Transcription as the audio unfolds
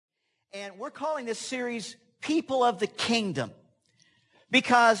And we're calling this series People of the Kingdom,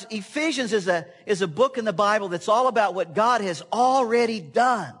 because Ephesians is a book in the Bible that's all about what God has already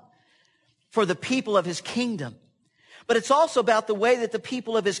done for the people of His kingdom. But it's also about the way that the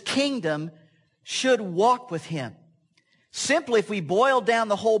people of His kingdom should walk with Him. Simply, if we boil down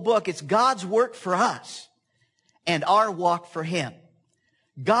the whole book, it's God's work for us and our walk for Him.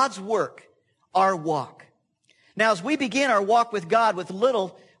 God's work, our walk. Now, as we begin our walk with God with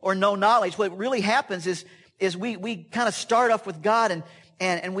little or no knowledge, what really happens is we kind of start off with God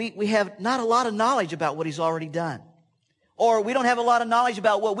and we have not a lot of knowledge about what He's already done. Or we don't have a lot of knowledge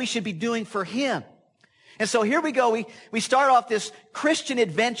about what we should be doing for Him. And so here we go. We start off this Christian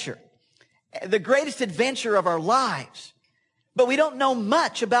adventure, the greatest adventure of our lives. But we don't know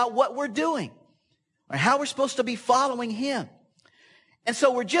much about what we're doing or how we're supposed to be following Him. And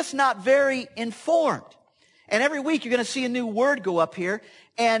so we're just not very informed. And every week you're going to see a new word go up here.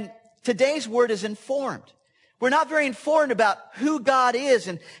 And today's word is informed. We're not very informed about who God is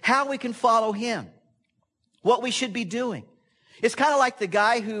and how we can follow Him, what we should be doing. It's kind of like the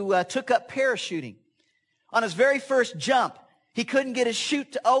guy who took up parachuting. On his very first jump, he couldn't get his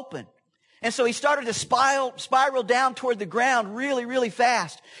chute to open. And so he started to spiral down toward the ground really, really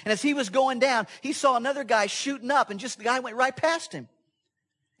fast. And as he was going down, he saw another guy shooting up, and just the guy went right past him.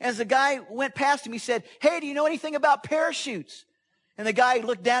 As the guy went past him, he said, "Hey, do you know anything about parachutes?" And the guy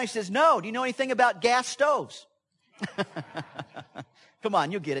looked down, he says, "No. Do you know anything about gas stoves?" Come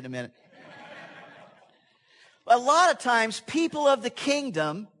on, you'll get it in a minute. A lot of times, people of the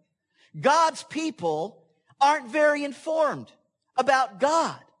kingdom, God's people, aren't very informed about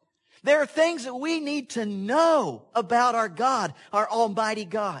God. There are things that we need to know about our God, our Almighty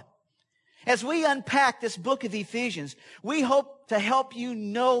God. As we unpack this book of Ephesians, we hope to help you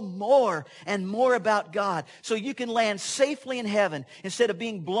know more and more about God so you can land safely in heaven instead of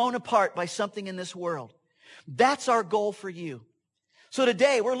being blown apart by something in this world. That's our goal for you. So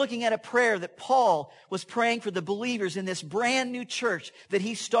today we're looking at a prayer that Paul was praying for the believers in this brand new church that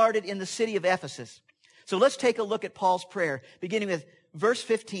he started in the city of Ephesus. So let's take a look at Paul's prayer, beginning with verse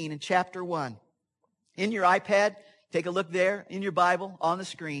 15 in chapter 1. In your iPad, take a look there. In your Bible, on the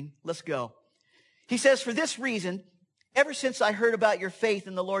screen. Let's go. He says, "For this reason, ever since I heard about your faith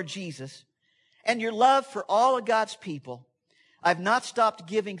in the Lord Jesus and your love for all of God's people, I've not stopped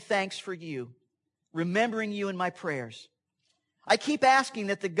giving thanks for you, remembering you in my prayers. I keep asking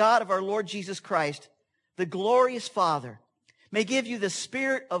that the God of our Lord Jesus Christ, the glorious Father, may give you the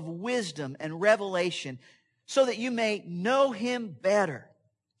spirit of wisdom and revelation so that you may know Him better.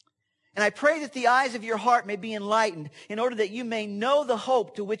 And I pray that the eyes of your heart may be enlightened in order that you may know the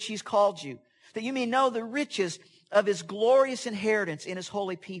hope to which He's called you, that you may know the riches of His glorious inheritance in His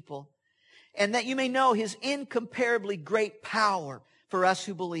holy people, and that you may know His incomparably great power for us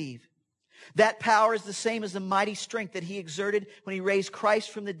who believe. That power is the same as the mighty strength that He exerted when He raised Christ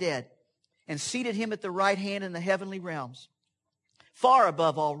from the dead and seated Him at the right hand in the heavenly realms, far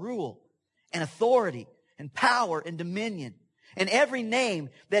above all rule and authority and power and dominion and every name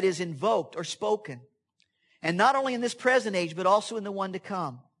that is invoked or spoken, and not only in this present age, but also in the one to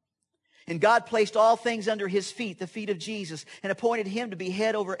come. And God placed all things under His feet, the feet of Jesus, and appointed Him to be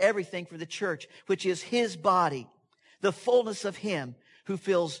head over everything for the church, which is His body, the fullness of Him who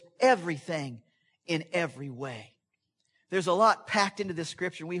fills everything in every way." There's a lot packed into this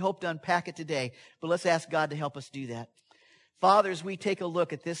scripture. We hope to unpack it today, but let's ask God to help us do that. Father, as we take a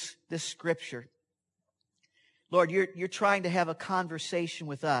look at this scripture, Lord, you're trying to have a conversation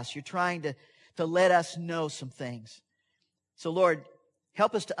with us. You're trying to let us know some things. So, Lord,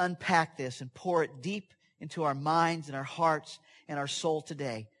 help us to unpack this and pour it deep into our minds and our hearts and our soul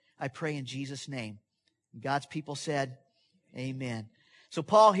today. I pray in Jesus' name. God's people said, amen. So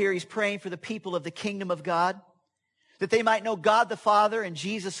Paul here, he's praying for the people of the kingdom of God, that they might know God the Father and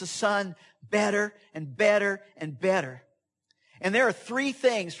Jesus the Son better and better and better. And there are three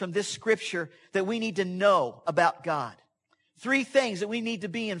things from this scripture that we need to know about God. Three things that we need to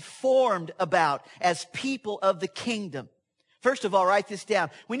be informed about as people of the kingdom. First of all, write this down.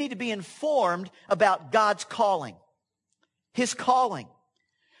 We need to be informed about God's calling. His calling.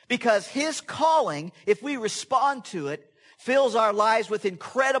 Because His calling, if we respond to it, fills our lives with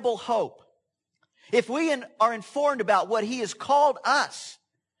incredible hope. If we are informed about what He has called us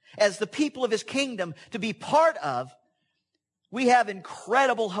as the people of His kingdom to be part of, we have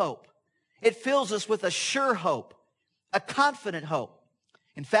incredible hope. It fills us with a sure hope, a confident hope.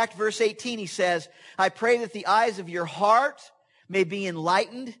 In fact, verse 18, he says, "I pray that the eyes of your heart may be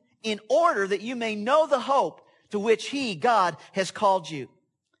enlightened in order that you may know the hope to which He, God, has called you."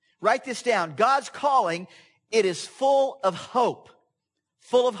 Write this down. God's calling, it is full of hope.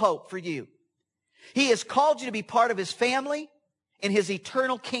 full of hope for you. He has called you to be part of His family in His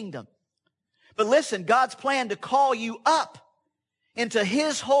eternal kingdom. But listen, God's plan to call you up into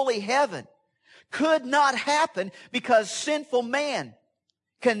His holy heaven could not happen because sinful man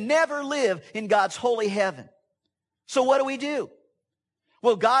can never live in God's holy heaven. So what do?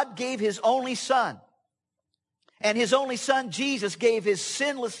 Well, God gave His only Son. And His only Son, Jesus, gave His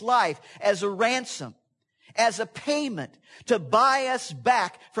sinless life as a ransom, as a payment to buy us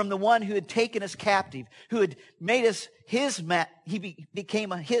back from the one who had taken us captive, who had made us His He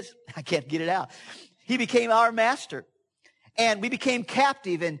became I can't get it out. He became our master. And we became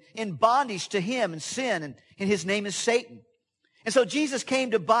captive and in bondage to him and sin, and his name is Satan. And so Jesus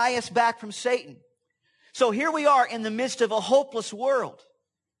came to buy us back from Satan. So here we are in the midst of a hopeless world,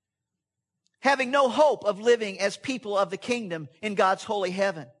 having no hope of living as people of the kingdom in God's holy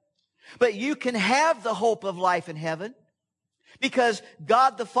heaven. But you can have the hope of life in heaven because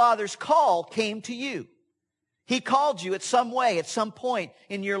God the Father's call came to you. He called you at some way, at some point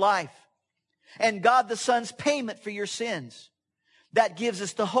in your life. And God the Son's payment for your sins, that gives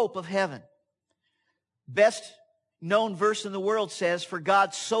us the hope of heaven. Best known verse in the world says, "For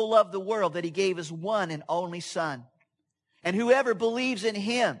God so loved the world that He gave His one and only Son. And whoever believes in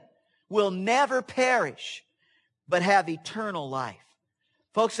Him will never perish, but have eternal life."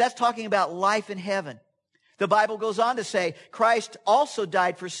 Folks, that's talking about life in heaven. The Bible goes on to say, Christ also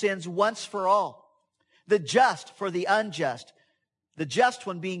died for sins once for all. The just for the unjust. The just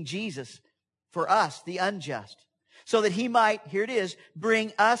one being Jesus. For us, the unjust. So that He might, here it is,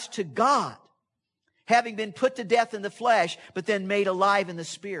 bring us to God, having been put to death in the flesh, but then made alive in the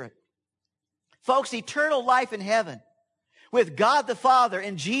Spirit. Folks, eternal life in heaven with God the Father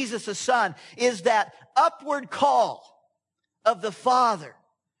and Jesus the Son is that upward call of the Father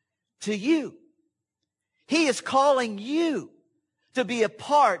to you. He is calling you to be a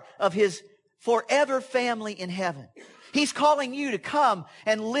part of His forever family in heaven. He's calling you to come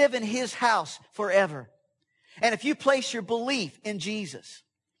and live in His house forever. And if you place your belief in Jesus,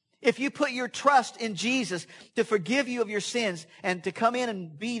 if you put your trust in Jesus to forgive you of your sins and to come in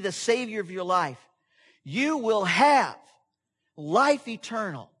and be the Savior of your life, you will have life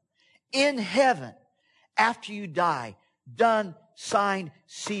eternal in heaven after you die, done, signed,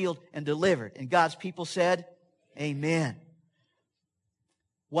 sealed, and delivered. And God's people said, amen.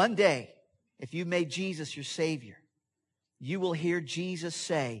 One day, if you made Jesus your Savior, you will hear Jesus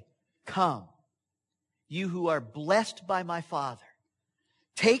say, "Come, you who are blessed by my Father,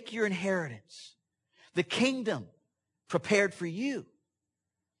 take your inheritance, the kingdom prepared for you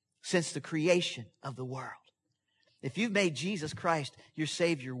since the creation of the world." If you've made Jesus Christ your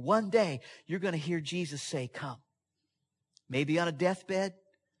Savior, one day you're going to hear Jesus say, "Come." Maybe on a deathbed.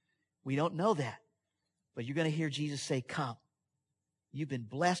 We don't know that. But you're going to hear Jesus say, "Come. You've been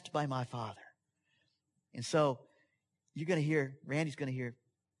blessed by my Father." And so you're going to hear, Randy's going to hear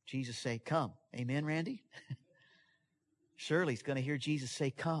Jesus say, "Come." Amen, Randy? Shirley's going to hear Jesus say,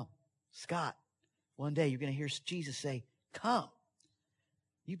 "Come." Scott, one day you're going to hear Jesus say, "Come.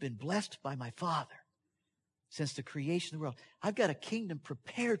 You've been blessed by my Father since the creation of the world. I've got a kingdom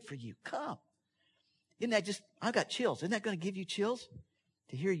prepared for you. Come." Isn't that just, I've got chills. Isn't that going to give you chills?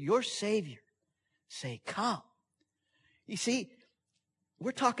 To hear your Savior say, "Come." You see,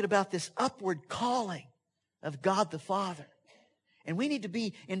 we're talking about this upward calling of God the Father. And we need to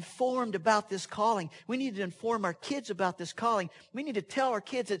be informed about this calling. We need to inform our kids about this calling. We need to tell our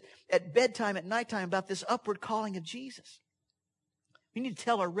kids at bedtime, at nighttime, about this upward calling of Jesus. We need to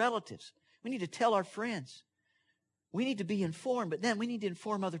tell our relatives. We need to tell our friends. We need to be informed, but then we need to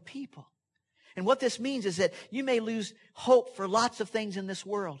inform other people. And what this means is that you may lose hope for lots of things in this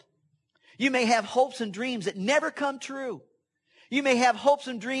world. You may have hopes and dreams that never come true. You may have hopes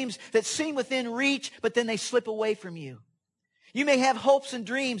and dreams that seem within reach, but then they slip away from you. You may have hopes and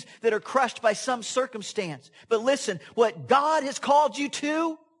dreams that are crushed by some circumstance. But listen, what God has called you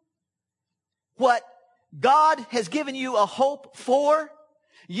to, what God has given you a hope for,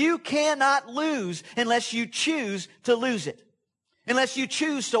 you cannot lose unless you choose to lose it. Unless you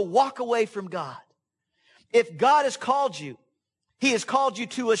choose to walk away from God. If God has called you, He has called you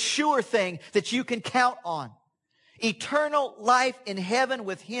to a sure thing that you can count on. Eternal life in heaven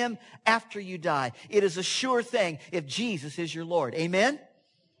with Him after you die. It is a sure thing if Jesus is your Lord. Amen?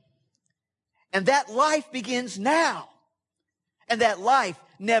 And that life begins now. And that life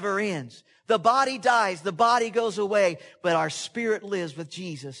never ends. The body dies, the body goes away, but our spirit lives with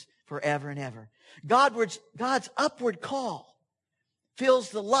Jesus forever and ever. God's upward call fills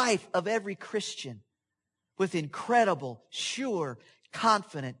the life of every Christian with incredible, sure,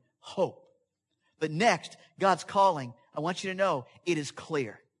 confident hope. But next, God's calling I want you to know it is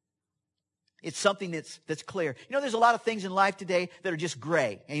clear. It's something that's clear. You know, there's a lot of things in life today that are just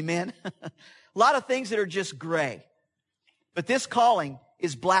gray. Amen? A lot of things that are just gray. But this calling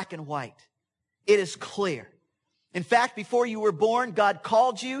is black and white. It is clear. In fact, before you were born, God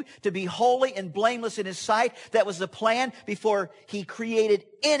called you to be holy and blameless in His sight. That was the plan before He created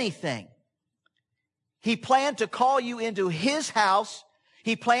anything. He planned to call you into His house.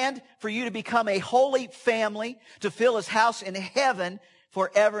 He planned for you to become a holy family, to fill His house in heaven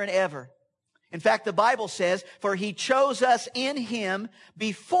forever and ever. In fact, the Bible says, for He chose us in Him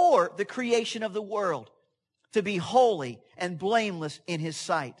before the creation of the world to be holy and blameless in His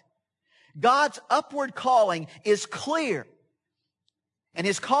sight. God's upward calling is clear. And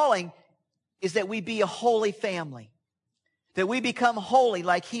His calling is that we be a holy family. That we become holy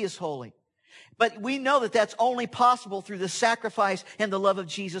like He is holy. But we know that that's only possible through the sacrifice and the love of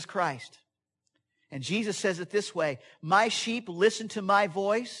Jesus Christ. And Jesus says it this way, my sheep listen to my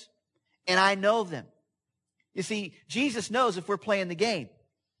voice, and I know them. You see, Jesus knows if we're playing the game.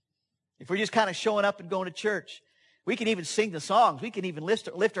 If we're just kind of showing up and going to church. We can even sing the songs. We can even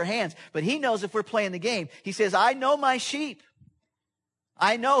lift our hands. But He knows if we're playing the game. He says, I know my sheep.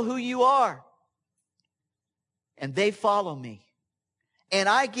 I know who you are. And they follow me. And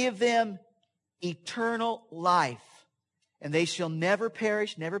I give them eternal life. And they shall never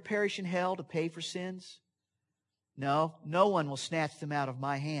perish in hell to pay for sins. No, no one will snatch them out of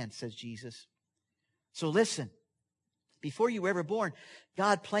my hand, says Jesus. So listen, before you were ever born,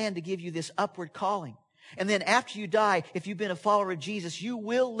 God planned to give you this upward calling. And then after you die, if you've been a follower of Jesus, you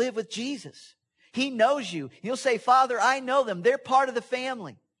will live with Jesus. He knows you. He'll say, Father, I know them. They're part of the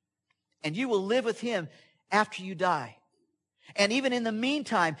family. And you will live with Him after you die. And even in the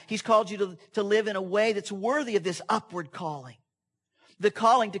meantime, He's called you to live in a way that's worthy of this upward calling. The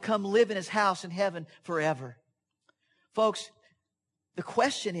calling to come live in His house in heaven forever. Folks, the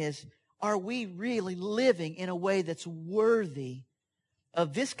question is, are we really living in a way that's worthy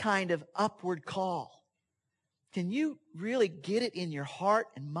of this kind of upward call? Can you really get it in your heart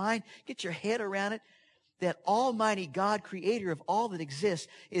and mind, get your head around it, that Almighty God, creator of all that exists,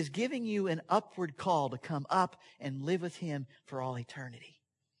 is giving you an upward call to come up and live with Him for all eternity?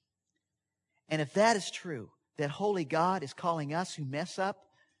 And if that is true, that holy God is calling us who mess up,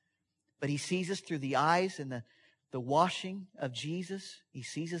 but He sees us through the eyes and the washing of Jesus, He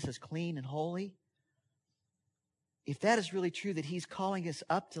sees us as clean and holy. If that is really true, that He's calling us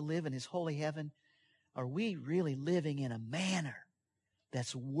up to live in His holy heaven, are we really living in a manner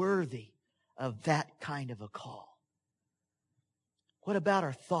that's worthy of that kind of a call? What about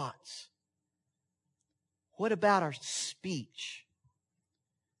our thoughts? What about our speech?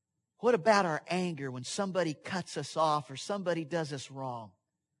 What about our anger when somebody cuts us off or somebody does us wrong?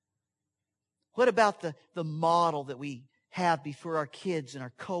 What about the model that we have before our kids and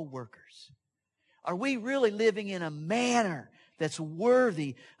our co-workers? Are we really living in a manner that's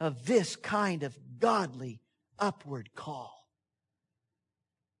worthy of this kind of godly upward call?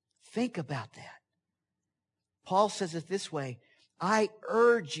 Think about that. Paul says it this way, I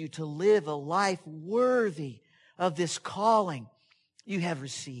urge you to live a life worthy of this calling you have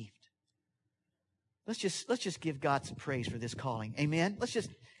received. Let's just give God some praise for this calling. Amen? Let's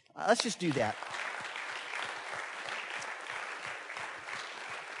just do that.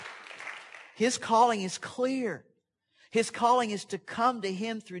 His calling is clear. His calling is to come to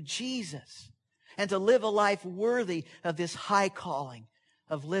Him through Jesus and to live a life worthy of this high calling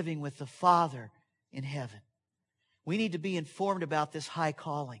of living with the Father in heaven. We need to be informed about this high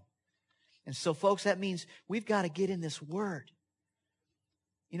calling. And so, folks, that means we've got to get in this Word.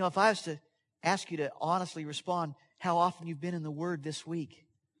 You know, if I was to ask you to honestly respond, how often you've been in the Word this week?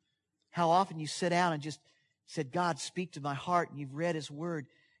 How often you sit down and just said, God, speak to my heart, and you've read His Word,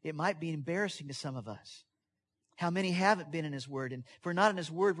 it might be embarrassing to some of us. How many haven't been in His Word? And if we're not in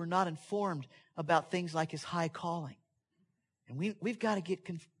His Word, we're not informed about things like His high calling. And we've got to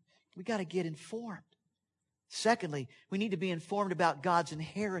get informed. Secondly, we need to be informed about God's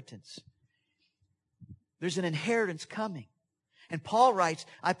inheritance. There's an inheritance coming. And Paul writes,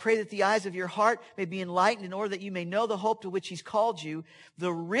 I pray that the eyes of your heart may be enlightened in order that you may know the hope to which He's called you,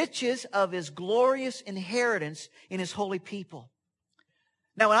 the riches of His glorious inheritance in His holy people.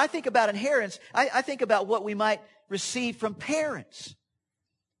 Now, when I think about inheritance, I think about what we might receive from parents.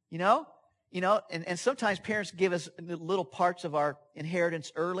 You know, and sometimes parents give us little parts of our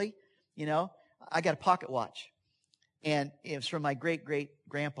inheritance early. You know, I got a pocket watch, and it was from my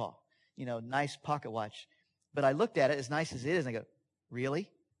great-great-grandpa. You know, nice pocket watch. But I looked at it, as nice as it is, and I go, really?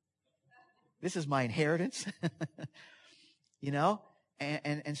 This is my inheritance? You know?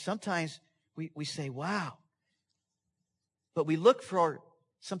 And sometimes we say, wow, But we look for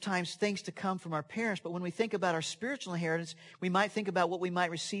sometimes things to come from our parents. But when we think about our spiritual inheritance, we might think about what we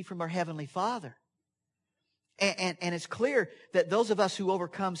might receive from our Heavenly Father. And it's clear that those of us who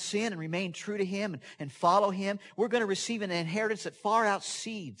overcome sin and remain true to Him and follow Him, we're going to receive an inheritance that far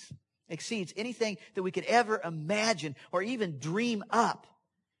exceeds anything that we could ever imagine or even dream up.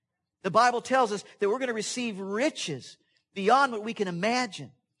 The Bible tells us that we're going to receive riches beyond what we can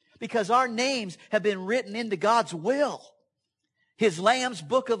imagine because our names have been written into God's will, His Lamb's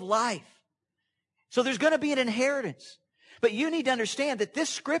book of life. So there's going to be an inheritance. But you need to understand that this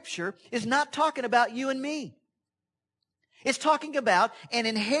scripture is not talking about you and me. It's talking about an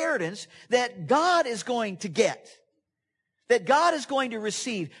inheritance that God is going to get, that God is going to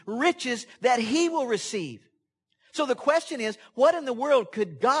receive, riches that He will receive. So the question is, what in the world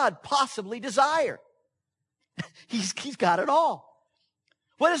could God possibly desire? He's got it all.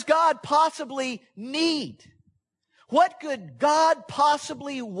 What does God possibly need? What could God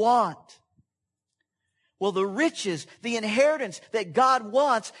possibly want? Well, the riches, the inheritance that God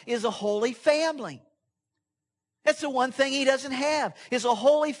wants is a holy family. That's the one thing He doesn't have, is a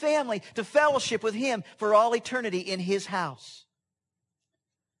holy family to fellowship with Him for all eternity in His house.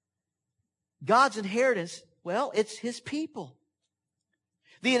 God's inheritance, well, it's His people.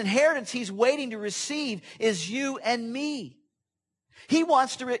 The inheritance He's waiting to receive is you and me. He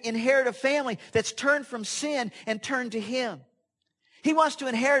wants to inherit a family that's turned from sin and turned to Him. He wants to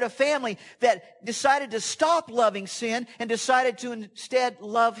inherit a family that decided to stop loving sin and decided to instead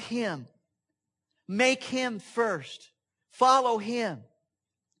love Him. Make Him first. Follow Him.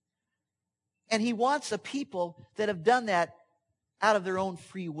 And He wants a people that have done that out of their own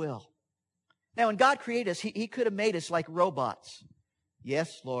free will. Now, when God created us, He could have made us like robots.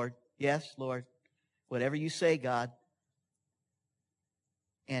 Yes, Lord. Yes, Lord. Whatever you say, God.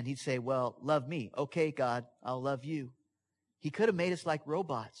 And He'd say, well, love me. Okay, God, I'll love you. He could have made us like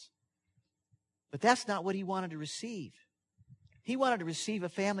robots. But that's not what He wanted to receive. He wanted to receive a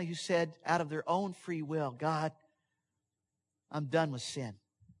family who said out of their own free will, God, I'm done with sin.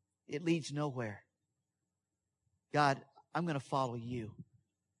 It leads nowhere. God, I'm going to follow you.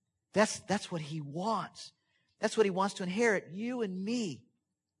 That's what He wants. That's what He wants to inherit, you and me,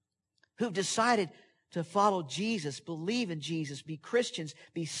 who've decided to follow Jesus, believe in Jesus, be Christians,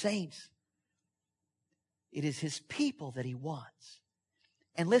 be saints. It is His people that He wants.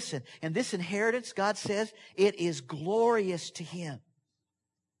 And listen, and this inheritance, God says, it is glorious to Him.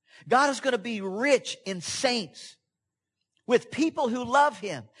 God is going to be rich in saints, with people who love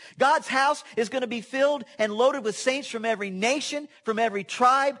Him. God's house is going to be filled and loaded with saints from every nation, from every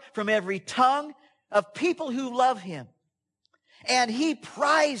tribe, from every tongue, of people who love Him. And He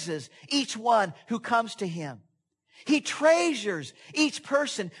prizes each one who comes to Him. He treasures each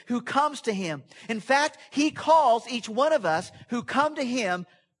person who comes to Him. In fact, He calls each one of us who come to Him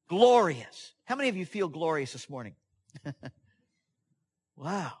glorious. How many of you feel glorious this morning?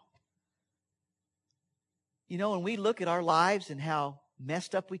 Wow. You know, when we look at our lives and how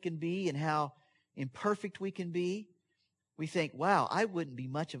messed up we can be and how imperfect we can be, we think, wow, I wouldn't be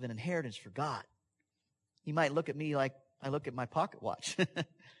much of an inheritance for God. He might look at me like I look at my pocket watch.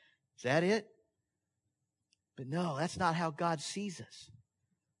 Is that it? But no, that's not how God sees us.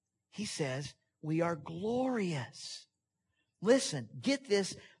 He says we are glorious. Listen, get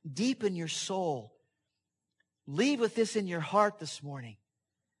this deep in your soul. Leave with this in your heart this morning.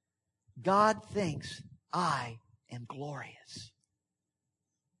 God thinks I am glorious.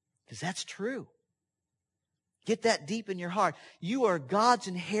 Because that's true. Get that deep in your heart. You are God's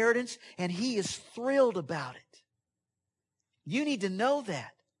inheritance, and He is thrilled about it. You need to know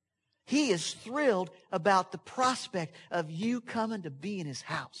that. He is thrilled about the prospect of you coming to be in His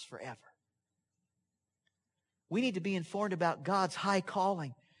house forever. We need to be informed about God's high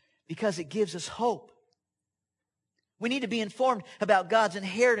calling because it gives us hope. We need to be informed about God's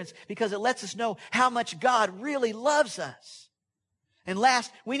inheritance because it lets us know how much God really loves us. And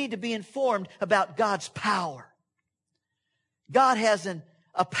last, we need to be informed about God's power. God has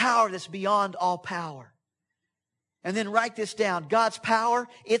a power that's beyond all power. And then write this down. God's power,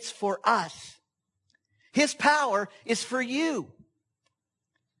 it's for us. His power is for you.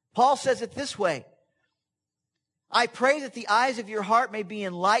 Paul says it this way. I pray that the eyes of your heart may be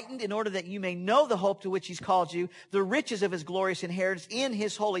enlightened in order that you may know the hope to which He's called you, the riches of His glorious inheritance in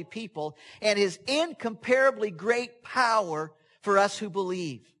His holy people, and His incomparably great power for us who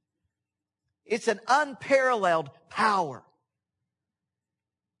believe. It's an unparalleled power.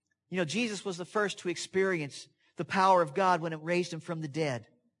 You know, Jesus was the first to experience the power of God when it raised Him from the dead.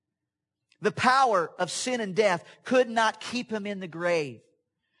 The power of sin and death could not keep Him in the grave.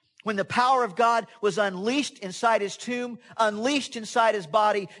 When the power of God was unleashed inside his tomb, unleashed inside his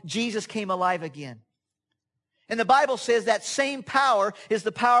body, Jesus came alive again. And the Bible says that same power is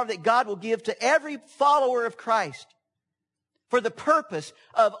the power that God will give to every follower of Christ for the purpose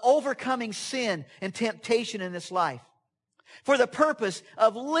of overcoming sin and temptation in this life. For the purpose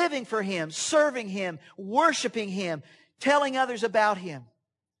of living for Him, serving Him, worshiping Him, telling others about Him.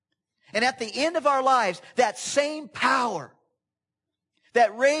 And at the end of our lives, that same power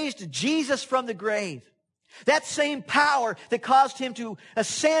that raised Jesus from the grave, that same power that caused Him to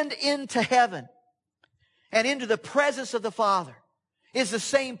ascend into heaven and into the presence of the Father, is the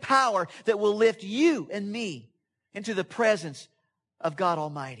same power that will lift you and me into the presence of God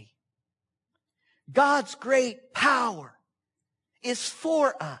Almighty. God's great power is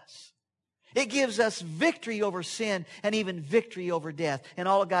for us. It gives us victory over sin and even victory over death. And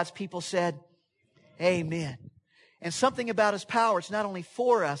all of God's people said, Amen. And something about His power, it's not only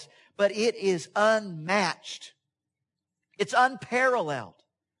for us, but it is unmatched. It's unparalleled.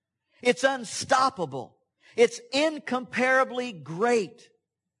 It's unstoppable. It's incomparably great.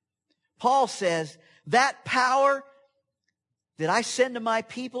 Paul says, that power that I send to my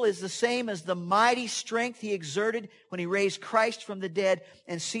people is the same as the mighty strength He exerted when He raised Christ from the dead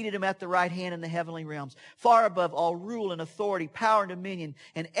and seated Him at the right hand in the heavenly realms, far above all rule and authority, power and dominion,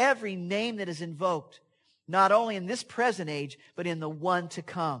 and every name that is invoked, not only in this present age, but in the one to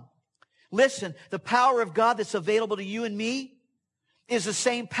come. Listen, the power of God that's available to you and me is the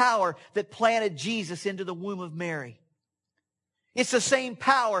same power that planted Jesus into the womb of Mary. It's the same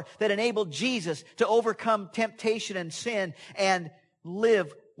power that enabled Jesus to overcome temptation and sin and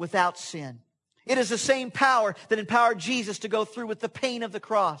live without sin. It is the same power that empowered Jesus to go through with the pain of the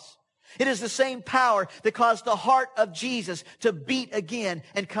cross. It is the same power that caused the heart of Jesus to beat again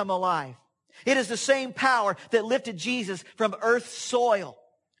and come alive. It is the same power that lifted Jesus from earth's soil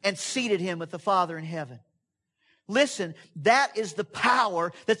and seated Him with the Father in heaven. Listen, that is the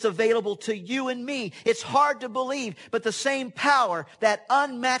power that's available to you and me. It's hard to believe, but the same power, that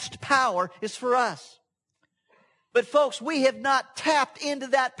unmatched power, is for us. But folks, we have not tapped into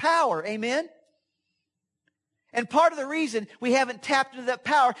that power. Amen? And part of the reason we haven't tapped into that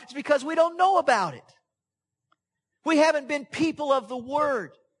power is because we don't know about it. We haven't been people of the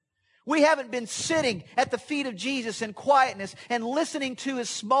Word. We haven't been sitting at the feet of Jesus in quietness and listening to His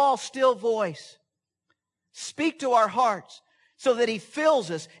small, still voice speak to our hearts so that He fills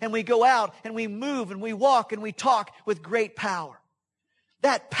us and we go out and we move and we walk and we talk with great power.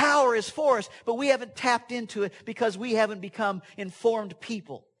 That power is for us, but we haven't tapped into it because we haven't become informed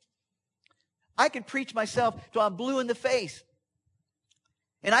people. I can preach myself till I'm blue in the face,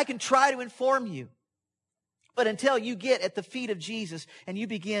 and I can try to inform you. But until you get at the feet of Jesus and you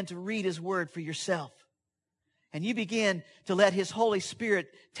begin to read His Word for yourself, and you begin to let His Holy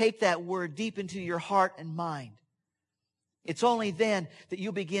Spirit take that Word deep into your heart and mind, it's only then that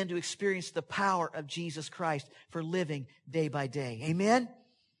you'll begin to experience the power of Jesus Christ for living day by day. Amen?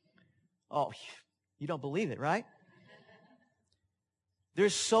 Oh, you don't believe it, right?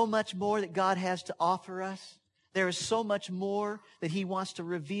 There's so much more that God has to offer us. There is so much more that He wants to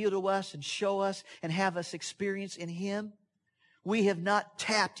reveal to us and show us and have us experience in Him. We have not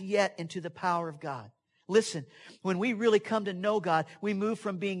tapped yet into the power of God. Listen, when we really come to know God, we move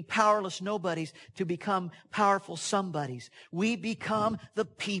from being powerless nobodies to become powerful somebodies. We become the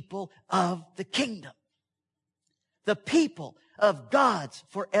people of the kingdom. The people of God's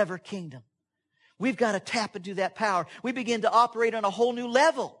forever kingdom. We've got to tap into that power. We begin to operate on a whole new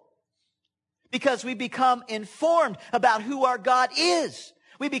level because we become informed about who our God is.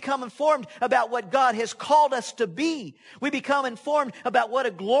 We become informed about what God has called us to be. We become informed about what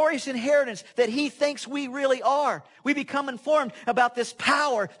a glorious inheritance that He thinks we really are. We become informed about this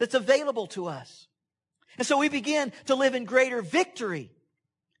power that's available to us. And so we begin to live in greater victory.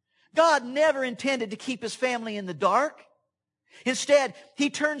 God never intended to keep His family in the dark. Instead,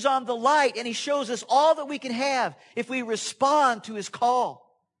 He turns on the light and He shows us all that we can have if we respond to His call.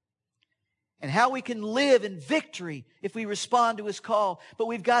 And how we can live in victory if we respond to His call. But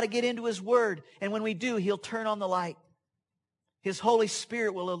we've got to get into His Word. And when we do, He'll turn on the light. His Holy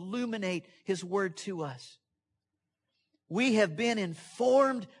Spirit will illuminate His Word to us. We have been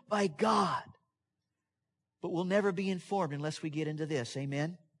informed by God. But we'll never be informed unless we get into this.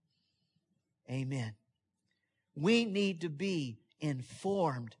 Amen? Amen. We need to be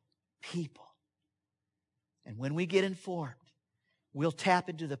informed people. And when we get informed, we'll tap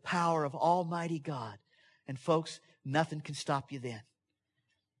into the power of Almighty God. And folks, nothing can stop you then.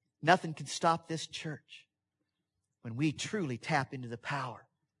 Nothing can stop this church when we truly tap into the power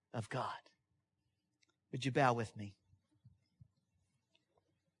of God. Would you bow with me?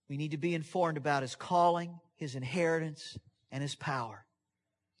 We need to be informed about His calling, His inheritance, and His power.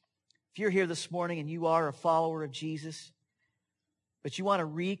 If you're here this morning and you are a follower of Jesus, but you want to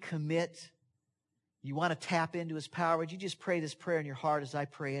recommit, you want to tap into His power, would you just pray this prayer in your heart as I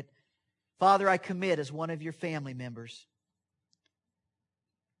pray it? Father, I commit as one of your family members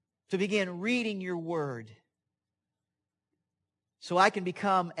to begin reading your Word so I can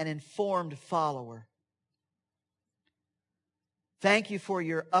become an informed follower. Thank you for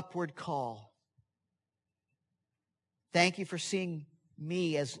your upward call. Thank you for seeing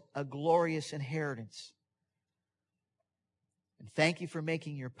me as a glorious inheritance. And thank you for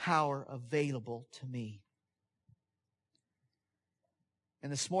making your power available to me.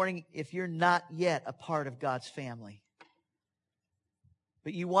 And this morning, if you're not yet a part of God's family,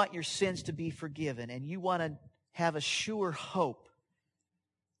 but you want your sins to be forgiven and you want to have a sure hope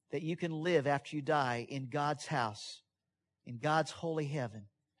that you can live after you die in God's house, in God's holy heaven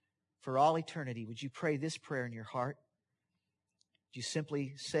for all eternity, would you pray this prayer in your heart? Would you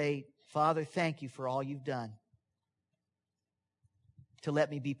simply say, Father, thank you for all you've done to let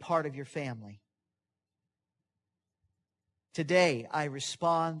me be part of your family. Today, I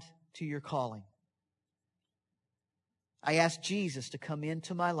respond to your calling. I ask Jesus to come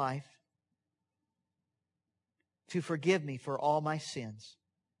into my life, to forgive me for all my sins.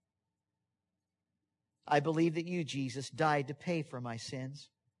 I believe that you, Jesus, died to pay for my sins.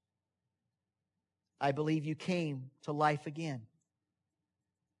 I believe you came to life again.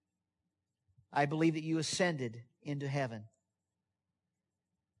 I believe that you ascended into heaven.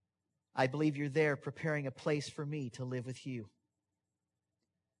 I believe you're there preparing a place for me to live with you.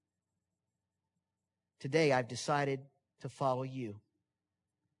 Today, I've decided to follow you.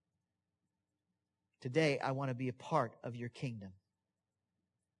 Today, I want to be a part of your kingdom.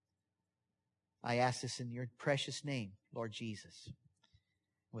 I ask this in your precious name, Lord Jesus.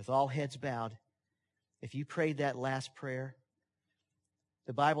 With all heads bowed, if you prayed that last prayer,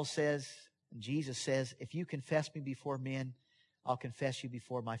 the Bible says, and Jesus says, if you confess me before men, I'll confess you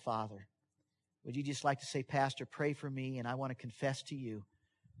before my Father. Would you just like to say, Pastor, pray for me, and I want to confess to you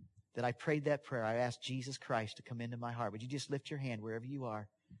that I prayed that prayer. I asked Jesus Christ to come into my heart. Would you just lift your hand wherever you are?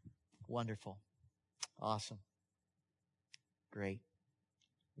 Wonderful. Awesome. Great.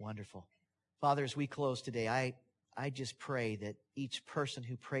 Wonderful. Father, as we close today, I just pray that each person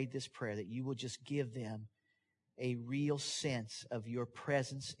who prayed this prayer, that you will just give them a real sense of your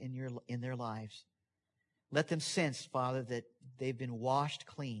presence in their lives. Let them sense, Father, that they've been washed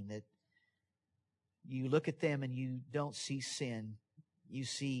clean, that you look at them and you don't see sin. You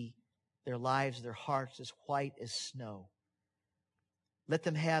see their lives, their hearts as white as snow. Let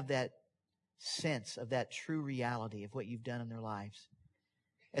them have that sense of that true reality of what you've done in their lives.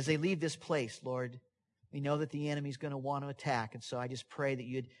 As they leave this place, Lord, we know that the enemy's going to want to attack, and so I just pray that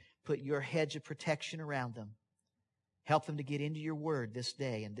you'd put your hedge of protection around them. Help them to get into your word this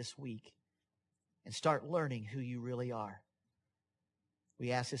day and this week and start learning who you really are.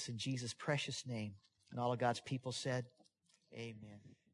 We ask this in Jesus' precious name. And all of God's people said, amen.